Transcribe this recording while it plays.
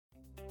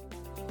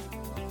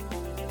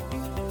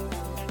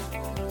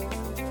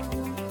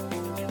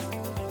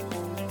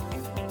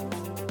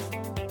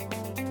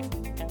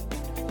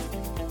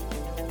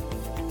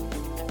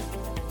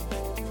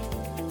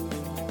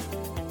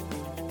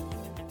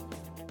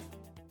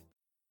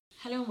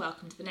Hello and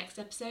welcome to the next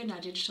episode in our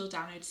Digital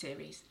Download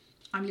series.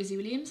 I'm Lizzie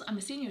Williams, I'm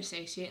a Senior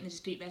Associate in the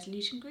Dispute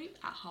Resolution Group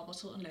at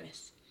Harbottle and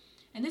Lewis.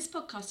 In this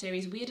podcast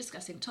series we are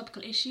discussing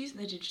topical issues in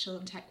the digital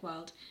and tech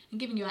world and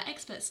giving you our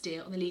expert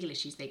steer on the legal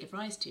issues they give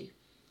rise to.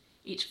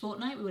 Each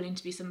fortnight we will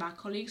interview some of our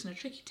colleagues on a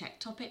tricky tech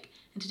topic,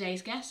 and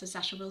today's guests are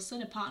Sasha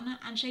Wilson, a partner,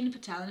 and Shana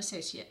Patel, an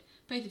associate,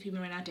 both of whom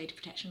are in our data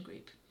protection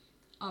group.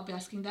 I'll be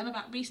asking them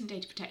about recent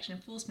data protection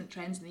enforcement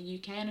trends in the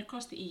UK and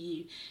across the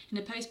EU in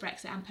a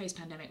post-Brexit and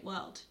post-pandemic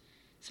world.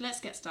 So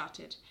let's get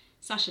started.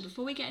 Sasha,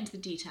 before we get into the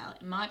detail,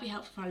 it might be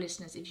helpful for our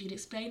listeners if you could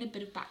explain a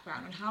bit of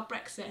background on how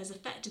Brexit has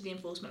affected the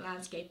enforcement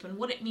landscape and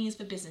what it means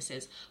for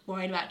businesses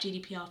worried about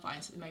GDPR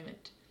fines at the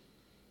moment.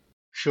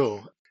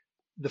 Sure.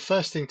 The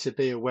first thing to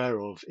be aware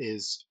of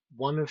is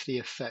one of the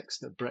effects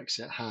that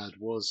Brexit had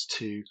was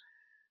to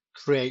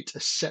create a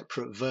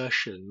separate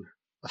version,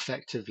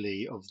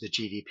 effectively, of the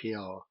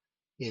GDPR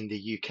in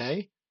the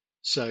UK.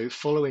 So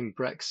following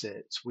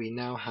Brexit, we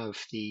now have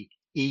the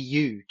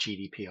EU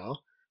GDPR.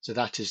 So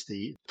that is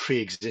the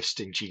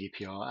pre-existing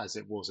GDPR as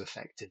it was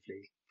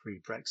effectively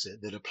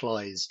pre-Brexit that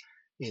applies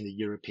in the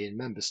European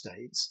member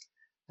states.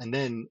 And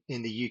then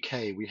in the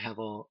UK, we have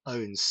our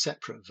own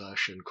separate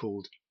version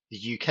called the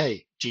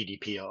UK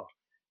GDPR.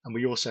 And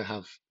we also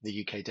have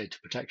the UK Data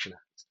Protection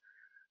Act.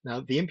 Now,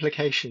 the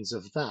implications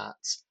of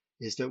that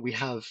is that we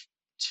have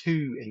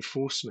two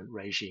enforcement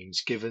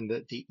regimes, given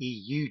that the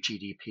EU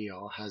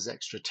GDPR has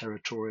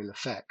extraterritorial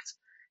effect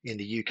in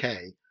the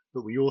UK,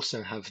 but we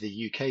also have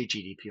the UK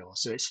GDPR.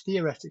 So it's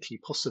theoretically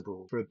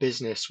possible for a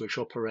business which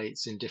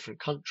operates in different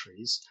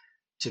countries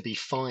to be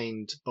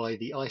fined by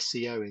the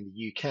ICO in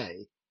the UK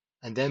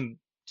and then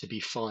to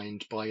be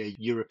fined by a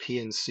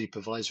European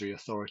supervisory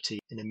authority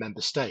in a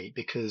member state,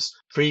 because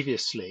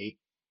previously,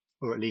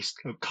 or at least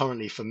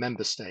currently for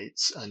member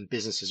states and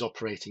businesses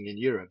operating in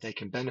Europe, they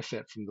can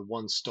benefit from the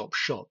one-stop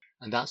shop.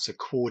 And that's a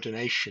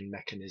coordination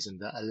mechanism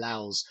that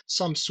allows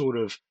some sort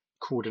of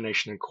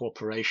coordination and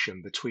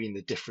cooperation between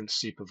the different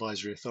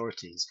supervisory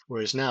authorities.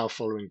 Whereas now,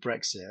 following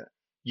Brexit,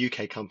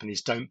 UK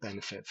companies don't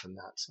benefit from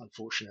that,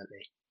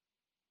 unfortunately.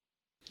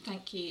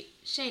 Thank you.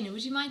 Shana,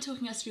 would you mind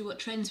talking us through what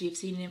trends we've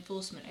seen in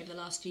enforcement over the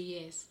last few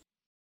years?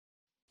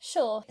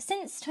 Sure.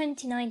 Since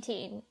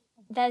 2019,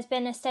 there's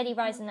been a steady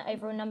rise in the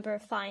overall number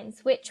of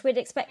fines, which we'd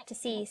expect to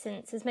see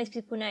since, as most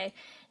people know,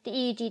 the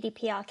EU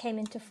GDPR came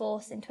into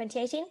force in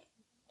 2018.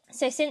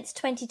 So since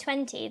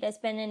 2020, there's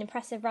been an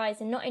impressive rise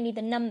in not only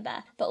the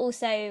number, but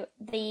also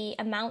the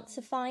amounts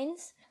of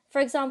fines. For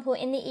example,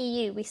 in the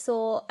EU, we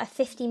saw a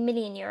 €50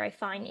 million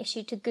fine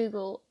issued to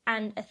Google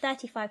and a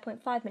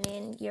 €35.5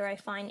 million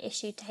fine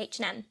issued to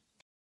H&M.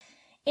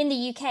 In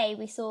the UK,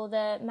 we saw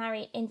the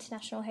Marriott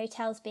International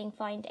Hotels being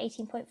fined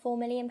 £18.4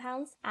 million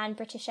and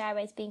British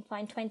Airways being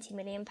fined £20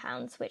 million,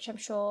 which I'm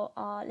sure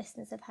our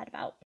listeners have heard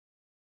about.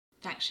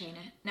 Thanks,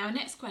 Shana. Now, our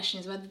next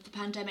question is whether the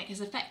pandemic has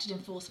affected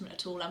enforcement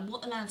at all and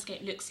what the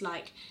landscape looks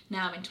like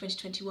now in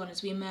 2021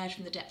 as we emerge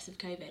from the depths of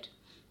COVID.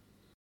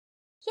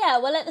 Yeah,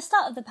 well, at the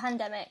start of the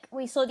pandemic,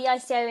 we saw the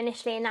ICO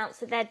initially announce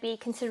that there'd be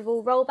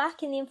considerable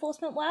rollback in the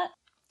enforcement work.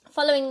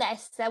 Following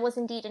this, there was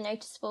indeed a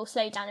noticeable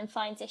slowdown in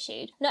fines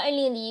issued, not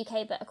only in the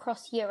UK but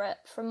across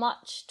Europe from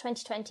March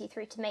 2020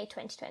 through to May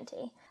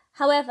 2020.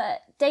 However,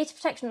 data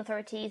protection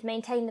authorities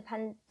maintained the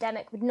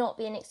pandemic would not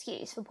be an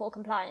excuse for poor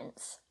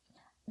compliance.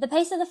 The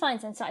pace of the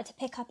fines then started to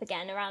pick up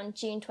again around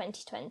June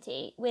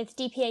 2020, with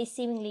DPAs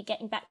seemingly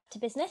getting back to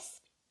business.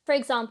 For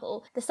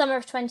example, the summer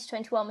of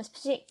 2021 was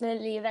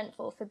particularly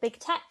eventful for big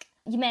tech.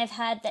 You may have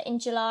heard that in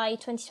July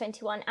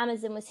 2021,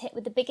 Amazon was hit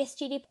with the biggest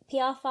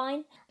GDPR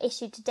fine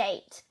issued to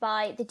date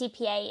by the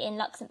DPA in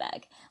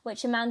Luxembourg,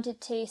 which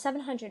amounted to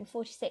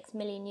 €746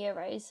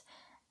 million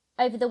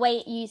over the way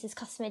it uses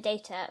customer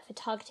data for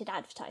targeted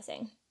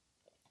advertising.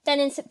 Then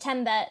in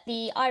September,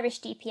 the Irish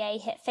DPA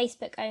hit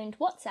Facebook-owned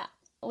WhatsApp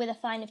with a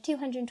fine of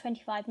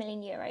 €225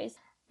 million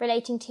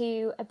relating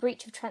to a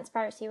breach of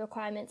transparency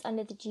requirements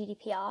under the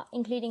GDPR,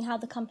 including how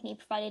the company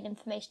provided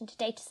information to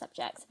data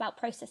subjects about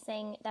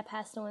processing their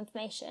personal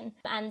information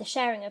and the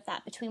sharing of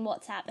that between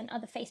WhatsApp and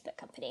other Facebook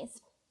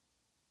companies.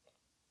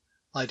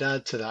 I'd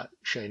add to that,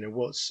 Shana,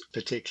 what's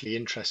particularly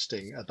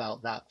interesting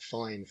about that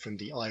fine from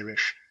the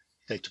Irish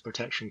Data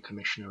Protection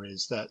Commissioner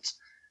is that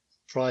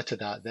prior to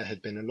that, there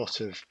had been a lot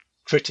of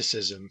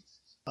criticism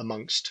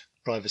amongst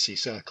privacy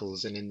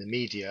circles and in the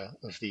media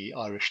of the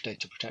Irish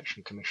Data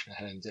Protection Commissioner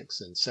Helen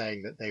Dixon,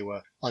 saying that they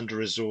were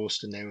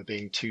under-resourced and they were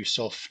being too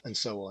soft and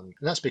so on.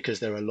 And that's because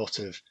there are a lot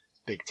of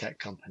big tech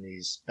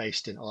companies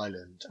based in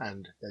Ireland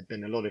and there'd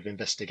been a lot of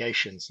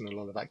investigations and a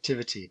lot of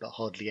activity, but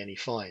hardly any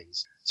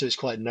fines. So it's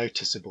quite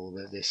noticeable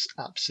that this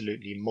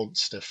absolutely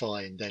monster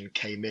fine then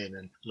came in,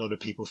 and a lot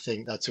of people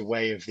think that's a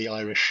way of the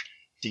Irish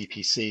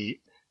DPC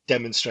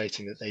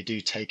demonstrating that they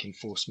do take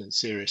enforcement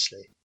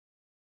seriously.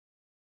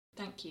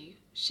 Thank you.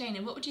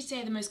 Shana, what would you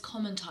say are the most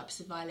common types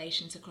of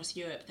violations across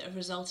Europe that have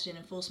resulted in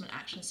enforcement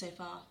action so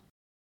far?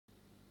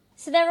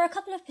 So there are a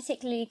couple of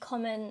particularly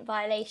common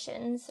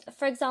violations.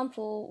 For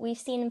example, we've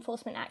seen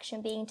enforcement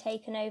action being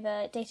taken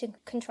over data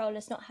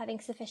controllers not having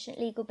sufficient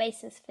legal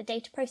basis for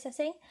data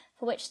processing,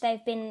 for which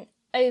they've been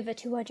over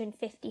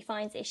 250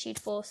 fines issued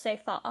for so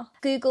far.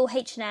 Google,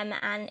 H&M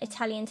and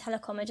Italian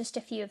Telecom are just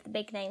a few of the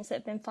big names that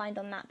have been fined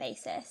on that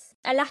basis.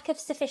 A lack of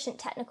sufficient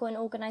technical and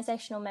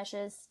organisational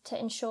measures to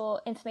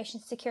ensure information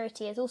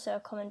security is also a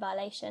common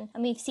violation,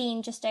 and we've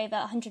seen just over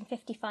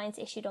 150 fines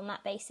issued on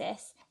that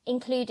basis,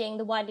 including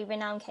the widely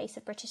renowned case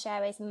of British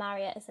Airways and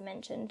Marriott, as I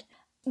mentioned.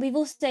 We've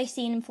also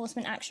seen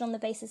enforcement action on the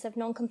basis of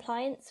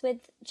non-compliance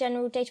with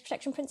general data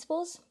protection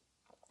principles.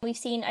 We've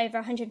seen over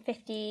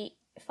 150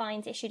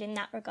 fines issued in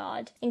that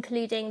regard,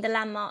 including the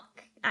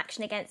landmark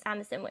action against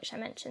Amazon, which I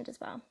mentioned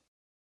as well.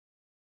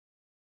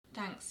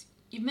 Thanks.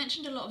 You've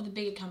mentioned a lot of the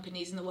bigger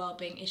companies in the world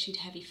being issued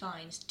heavy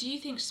fines. Do you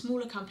think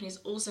smaller companies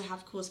also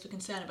have cause for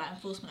concern about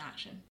enforcement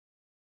action?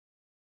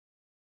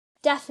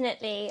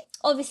 Definitely.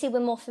 Obviously, we're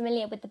more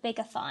familiar with the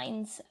bigger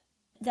fines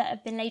that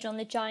have been laid on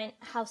the giant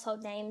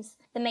household names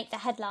that make the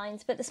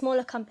headlines, but the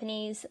smaller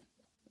companies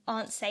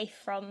aren't safe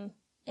from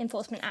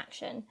enforcement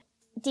action.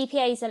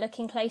 DPAs are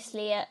looking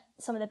closely at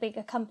some of the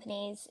bigger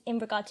companies in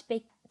regard to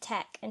big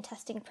tech and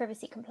testing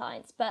privacy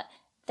compliance, but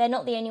they're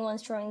not the only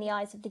ones drawing the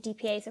eyes of the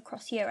DPAs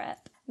across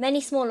Europe.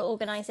 Many smaller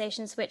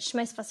organisations, which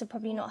most of us have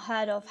probably not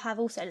heard of, have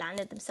also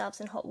landed themselves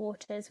in hot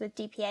waters with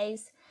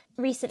DPAs.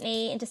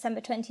 Recently, in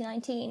December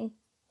 2019,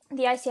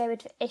 the ICO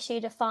had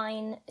issued a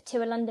fine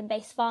to a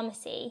London-based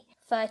pharmacy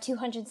for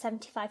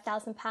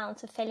 £275,000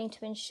 for failing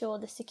to ensure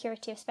the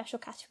security of special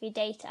category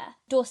data.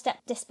 Doorstep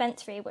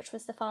Dispensary, which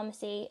was the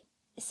pharmacy,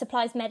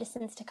 supplies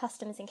medicines to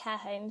customers in care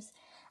homes,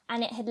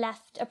 and it had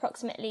left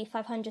approximately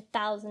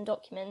 500,000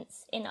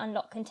 documents in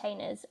unlocked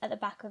containers at the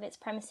back of its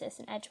premises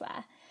in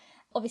Edgware.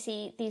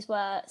 Obviously, these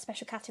were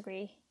special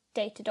category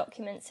data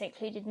documents, so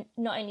included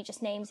not only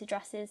just names,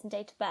 addresses and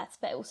date of births,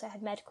 but it also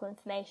had medical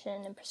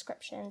information and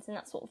prescriptions and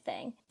that sort of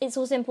thing. It's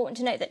also important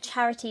to note that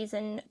charities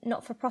and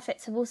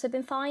not-for-profits have also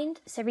been fined.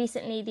 So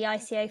recently the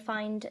ICO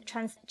fined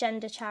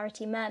transgender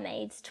charity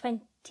Mermaids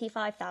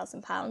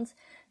 £25,000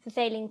 for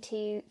failing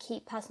to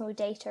keep personal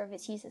data of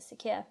its users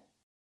secure.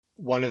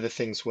 One of the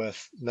things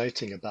worth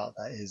noting about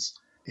that is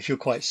if you're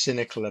quite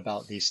cynical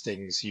about these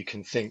things, you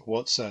can think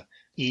what's a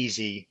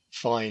easy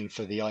fine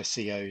for the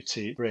ICO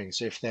to bring.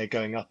 So if they're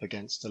going up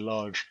against a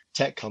large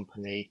tech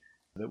company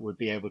that would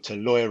be able to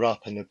lawyer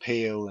up and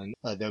appeal, and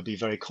there'll be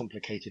very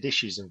complicated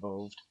issues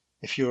involved.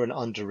 If you're an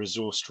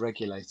under-resourced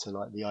regulator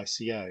like the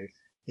ICO,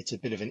 it's a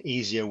bit of an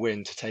easier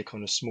win to take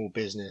on a small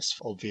business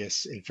for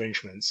obvious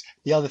infringements.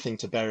 The other thing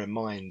to bear in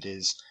mind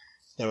is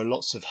there are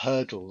lots of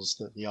hurdles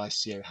that the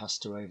ICO has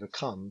to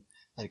overcome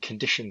and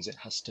conditions it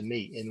has to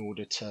meet in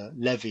order to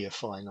levy a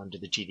fine under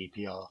the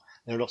GDPR.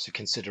 There are lots of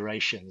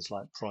considerations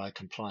like prior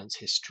compliance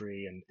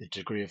history and the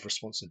degree of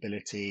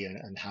responsibility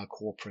and how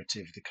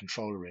cooperative the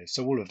controller is.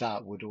 So all of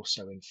that would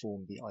also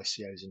inform the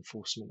ICO's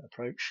enforcement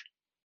approach.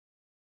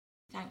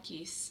 Thank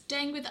you.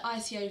 Staying with the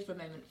ICO for a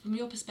moment, from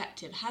your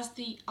perspective, has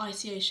the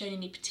ICO shown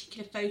any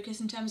particular focus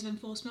in terms of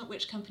enforcement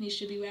which companies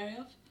should be wary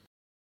of?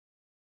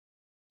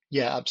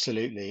 Yeah,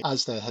 absolutely.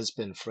 As there has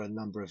been for a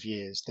number of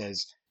years,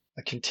 there's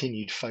a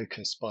continued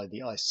focus by the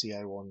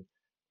ICO on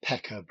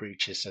PECA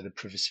breaches, so the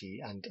privacy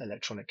and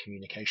electronic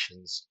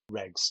communications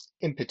regs,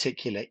 in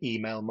particular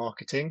email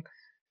marketing.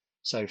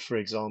 So, for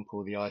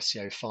example, the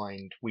ICO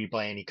fined We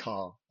Buy Any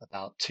Car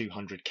about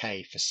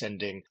 200k for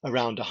sending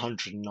around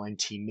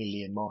 190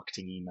 million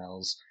marketing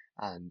emails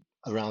and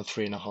around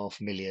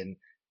 3.5 million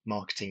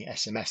marketing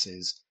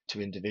SMSs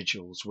to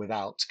individuals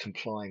without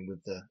complying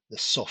with the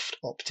soft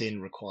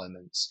opt-in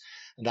requirements.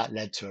 And that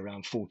led to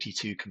around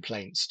 42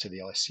 complaints to the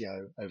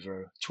ICO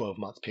over a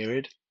 12-month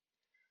period.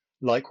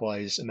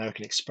 Likewise,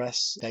 American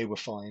Express, they were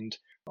fined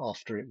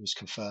after it was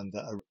confirmed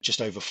that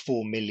just over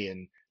 4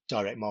 million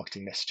direct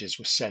marketing messages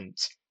were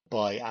sent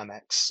by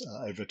Amex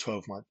over a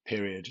 12-month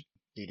period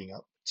leading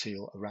up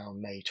till around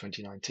May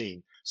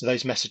 2019. So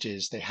those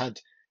messages, they had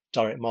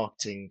direct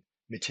marketing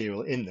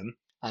material in them,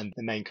 and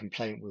the main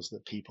complaint was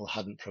that people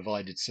hadn't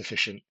provided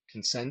sufficient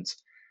consent.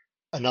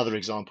 Another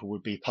example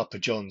would be Papa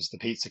John's, the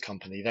pizza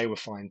company. They were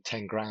fined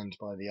 10 grand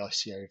by the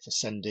ICO for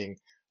sending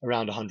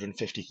around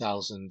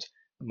 150,000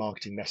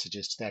 marketing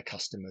messages to their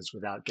customers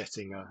without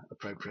getting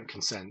appropriate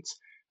consent.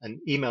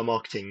 And email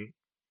marketing,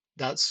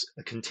 that's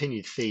a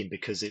continued theme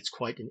because it's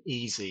quite an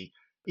easy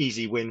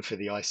win for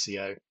the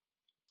ICO.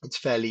 It's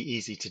fairly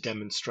easy to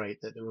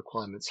demonstrate that the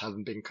requirements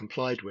haven't been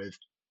complied with.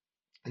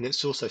 And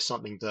it's also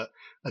something that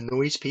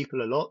annoys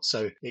people a lot.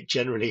 So it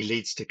generally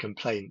leads to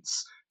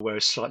complaints,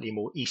 whereas slightly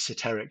more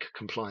esoteric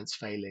compliance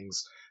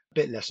failings, a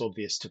bit less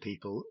obvious to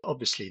people.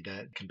 Obviously,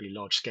 there can be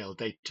large scale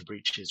data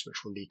breaches,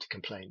 which will lead to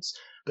complaints.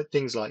 But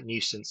things like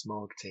nuisance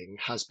marketing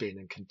has been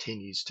and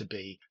continues to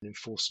be an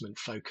enforcement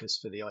focus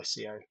for the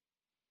ICO.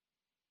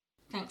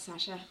 Thanks,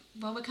 Sasha.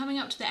 Well, we're coming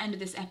up to the end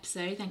of this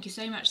episode. Thank you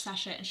so much,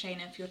 Sasha and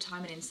Shana, for your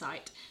time and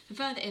insight. For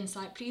further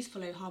insight, please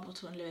follow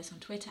Harbottle and Lewis on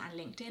Twitter and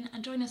LinkedIn,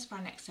 and join us for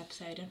our next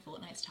episode in a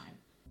fortnight's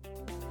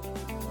time.